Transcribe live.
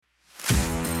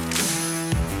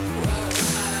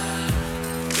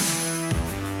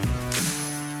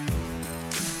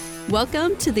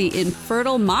Welcome to the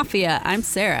Infertile Mafia. I'm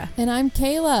Sarah. And I'm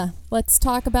Kayla. Let's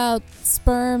talk about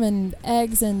sperm and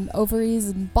eggs and ovaries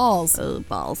and balls. Oh,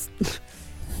 balls.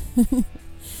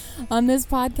 On this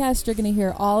podcast, you're going to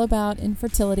hear all about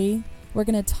infertility. We're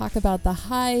going to talk about the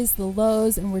highs, the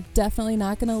lows, and we're definitely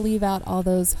not going to leave out all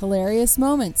those hilarious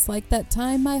moments, like that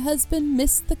time my husband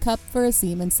missed the cup for a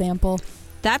semen sample.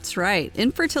 That's right.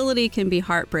 Infertility can be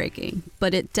heartbreaking,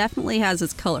 but it definitely has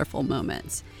its colorful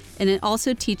moments. And it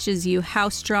also teaches you how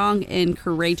strong and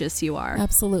courageous you are.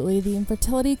 Absolutely. The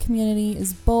infertility community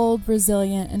is bold,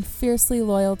 resilient, and fiercely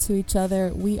loyal to each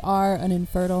other. We are an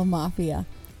infertile mafia.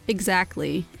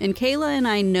 Exactly. And Kayla and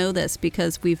I know this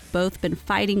because we've both been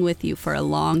fighting with you for a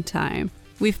long time.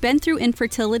 We've been through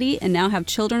infertility and now have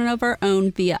children of our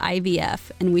own via IVF,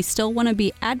 and we still want to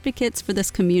be advocates for this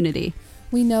community.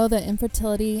 We know that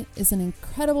infertility is an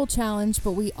incredible challenge,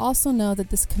 but we also know that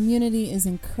this community is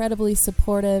incredibly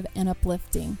supportive and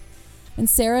uplifting. And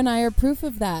Sarah and I are proof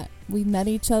of that. We met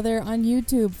each other on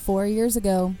YouTube 4 years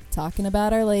ago, talking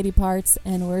about our lady parts,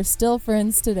 and we're still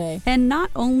friends today. And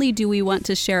not only do we want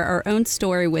to share our own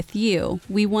story with you,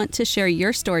 we want to share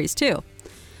your stories too.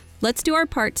 Let's do our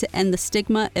part to end the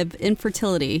stigma of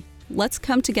infertility. Let's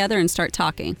come together and start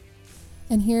talking.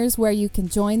 And here's where you can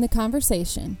join the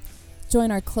conversation. Join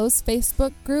our close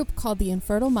Facebook group called the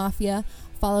Infertile Mafia.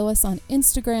 Follow us on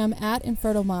Instagram at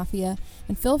Infertile Mafia,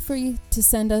 and feel free to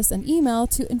send us an email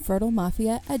to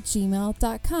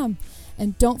infertilemafia@gmail.com.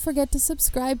 And don't forget to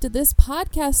subscribe to this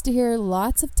podcast to hear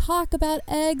lots of talk about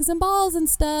eggs and balls and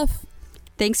stuff.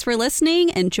 Thanks for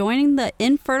listening and joining the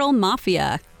Infertile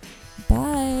Mafia.